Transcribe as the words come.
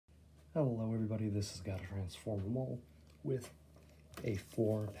Hello everybody, this is Gotta Transform Them All with a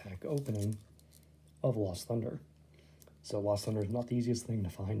 4-pack opening of Lost Thunder. So Lost Thunder is not the easiest thing to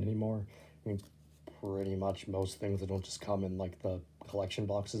find anymore. I mean, pretty much most things that don't just come in like the collection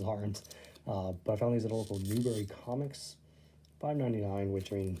boxes aren't. But I found these at a local Newbury Comics, $5.99,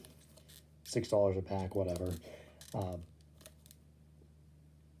 which I mean, $6 a pack, whatever.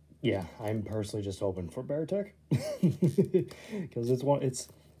 Yeah, I'm personally just hoping for Beartech because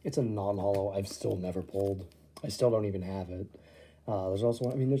it's a non-holo I've still never pulled. I still don't even have it. There's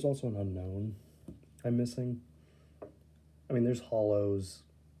also an unknown I'm missing. I mean, there's holos.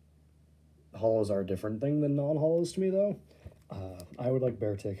 Holos are a different thing than non-holos to me, though. I would like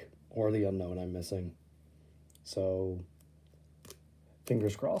Beartech or the unknown I'm missing. So,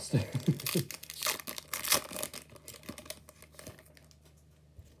 fingers crossed.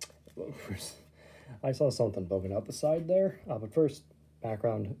 I saw something poking out the side there. But first,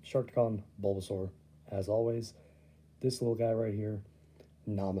 background, Sharkticon, Bulbasaur. As always, this little guy right here,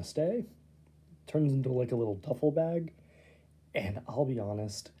 Namaste, turns into like a little duffel bag. And I'll be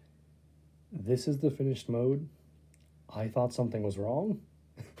honest, this is the finished mode. I thought something was wrong.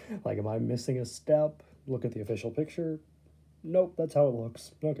 Like, am I missing a step? Look at the official picture. Nope, that's how it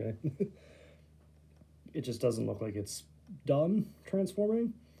looks. Okay. It just doesn't look like it's done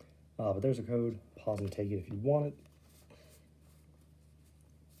transforming. But there's a code. Pause and take it if you want it.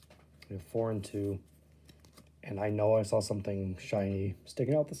 We have 4 and 2. And I know I saw something shiny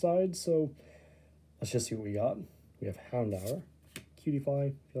sticking out the side, so let's just see what we got. We have Houndour, Cutiefly.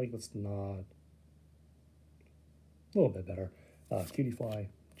 I feel like that's not... a little bit better. Cutiefly,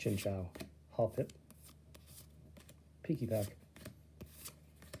 Chinchou, Hoppip, Pikipek,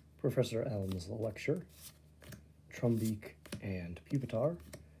 Professor Elm's Lecture, Trumbeak, and Pupitar.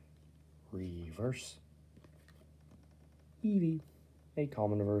 Reverse. Eevee, a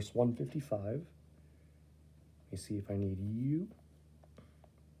common reverse, 155. Let me see if I need you.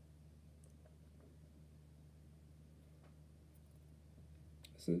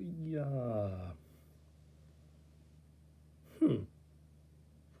 So, yeah.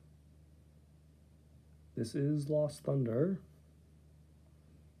 This is Lost Thunder.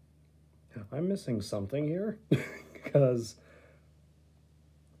 I'm missing something here because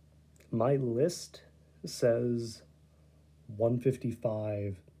my list says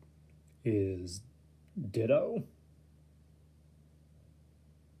 155 is Ditto.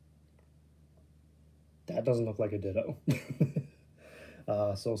 That doesn't look like a Ditto.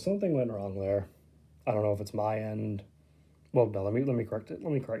 So something went wrong there. I don't know if it's my end. Well, no, let me correct it.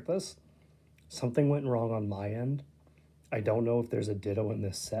 Let me correct this. Something went wrong on my end. I don't know if there's a Ditto in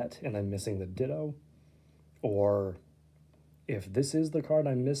this set and I'm missing the Ditto, or if this is the card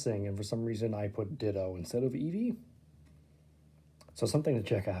I'm missing and for some reason I put Ditto instead of Eevee. So something to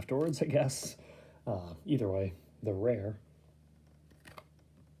check afterwards, I guess. Either way, the rare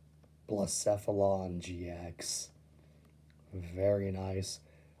Blacephalon GX. Very nice.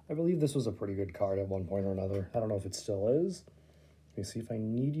 I believe this was a pretty good card at one point or another. I don't know if it still is. Let me see if I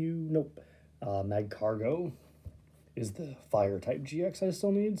need you. Nope. Magcargo is the fire type GX I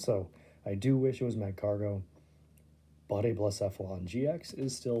still need, so I do wish it was Magcargo. But a Blacephalon GX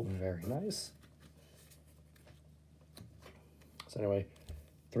is still very nice. So anyway,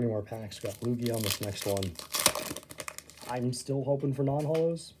 3 more packs. We got Lugia on this next one. I'm still hoping for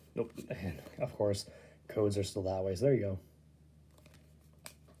non-holos. Nope. And of course, codes are still that way, so there you go.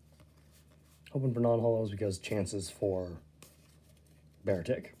 Hoping for non-holos because chances for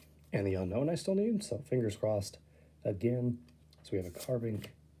Beartech and the unknown I still need, so fingers crossed again. So we have a Carbink,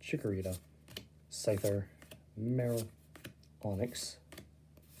 Chikorita, Scyther, Meryl, Onyx,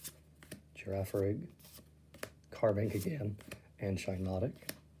 Girafarig, Carbink again, and Shiinotic.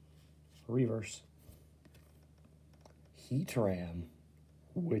 Reverse. Heatran,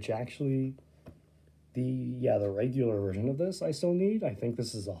 which actually, the regular version of this I still need. I think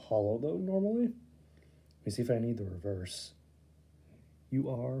this is a holo though normally. Let me see if I need the reverse. You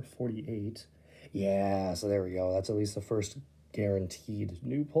are 48. Yeah, so there we go. That's at least the first guaranteed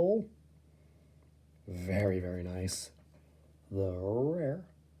new pull. Very, very nice. The rare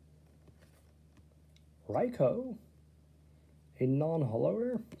Raikou, a non-holo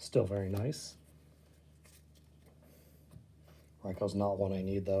rare, still very nice. Raikou's not one I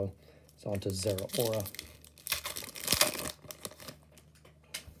need though. So on to Zeraora.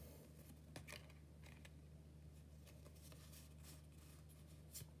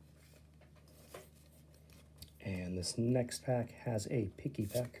 And this next pack has a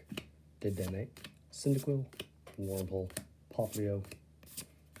Pikipek, Dedenne, Cyndaquil, Wurmple, Popplio,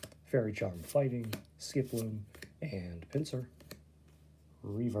 Fairy Charm Fighting, Skiploom, and Pinsir.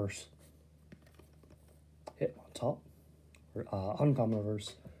 Reverse. top, uncommon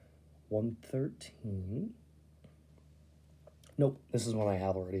reverse, 113. Nope, this is one I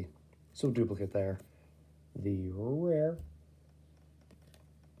have already. So duplicate there. The rare.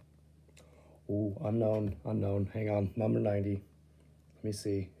 Ooh, unknown. Hang on, number 90. Let me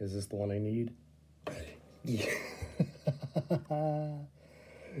see. Is this the one I need? Yeah.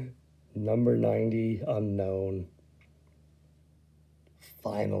 Number 90, unknown.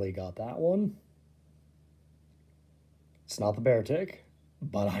 Finally got that one. It's not the bear tick,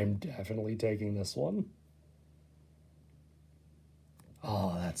 but I'm definitely taking this one.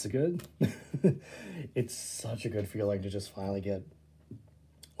 Oh, that's good. It's such a good feeling to just finally get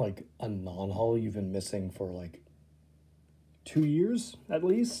like a non-holo you've been missing for like 2 years at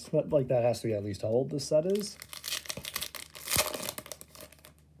least. That has to be at least how old this set is.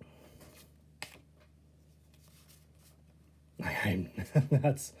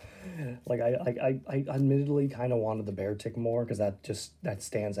 That's like I admittedly kind of wanted the bear tick more because that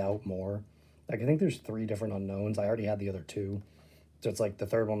stands out more. Like I think there's 3 different unknowns. I already had the other 2, so it's like the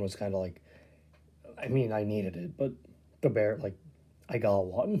third one was kind of like, I mean, I needed it, but the bear, like, I got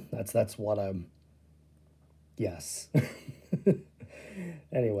one. That's what I'm. Yes.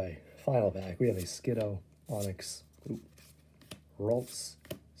 Anyway, final pack. We have a Skiddo, Onyx, Ralts,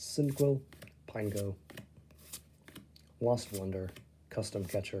 Cyndaquil, Pineco, Lost Wonder, Custom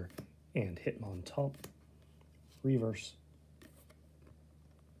Catcher, and Hitmontop. Reverse.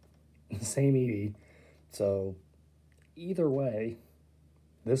 Same EV. So either way,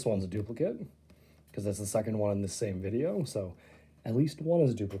 this one's a duplicate because that's the second one in the same video. So at least one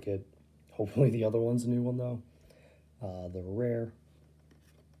is a duplicate. Hopefully the other one's a new one though. The rare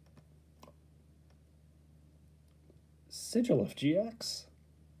Sigilif GX.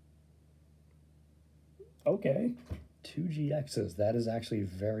 Okay, 2 GXs. That is actually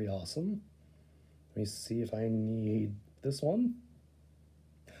very awesome. Let me see if I need this one.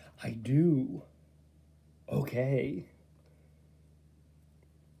 I do. Okay.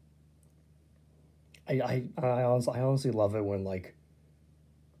 I honestly love it when like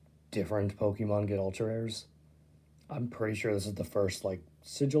different Pokemon get ultra rares. I'm pretty sure this is the first like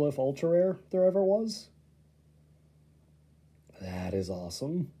Sigilif ultra rare there ever was. That is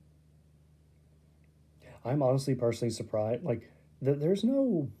awesome. I'm honestly personally surprised. Like, there's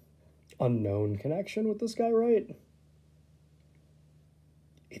no unknown connection with this guy, right?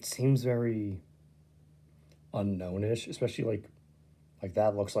 It seems very unknownish, especially like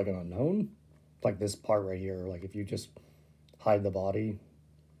that looks like an unknown. Like this part right here, like if you just hide the body,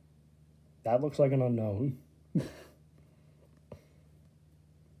 that looks like an unknown.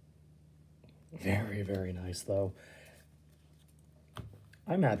 Very, very nice though.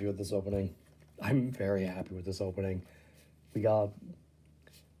 I'm happy with this opening. I'm very happy with this opening. We got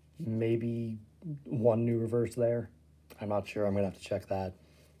maybe 1 new reverse there. I'm not sure. I'm going to have to check that.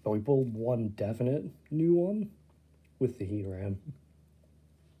 But we pulled 1 definite new one with the Heatran.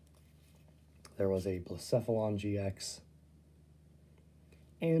 There was a Blacephalon GX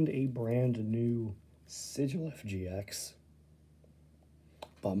and a brand new Sigilif GX.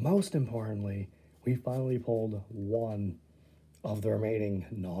 But most importantly, we finally pulled 1 of the remaining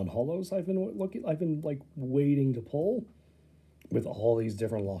non-holos I've been like waiting to pull with all these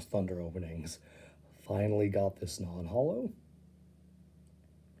different Lost Thunder openings. Finally got this non-holo.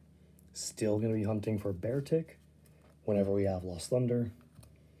 Still gonna be hunting for Beartic whenever we have Lost Thunder.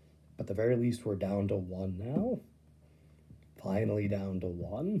 But at the very least, we're down to 1 now. Finally down to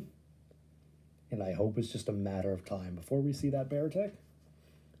 1. And I hope it's just a matter of time before we see that Beartic.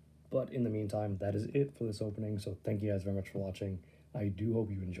 But in the meantime, that is it for this opening. So thank you guys very much for watching. I do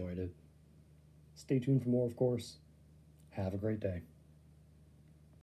hope you enjoyed it. Stay tuned for more, of course. Have a great day.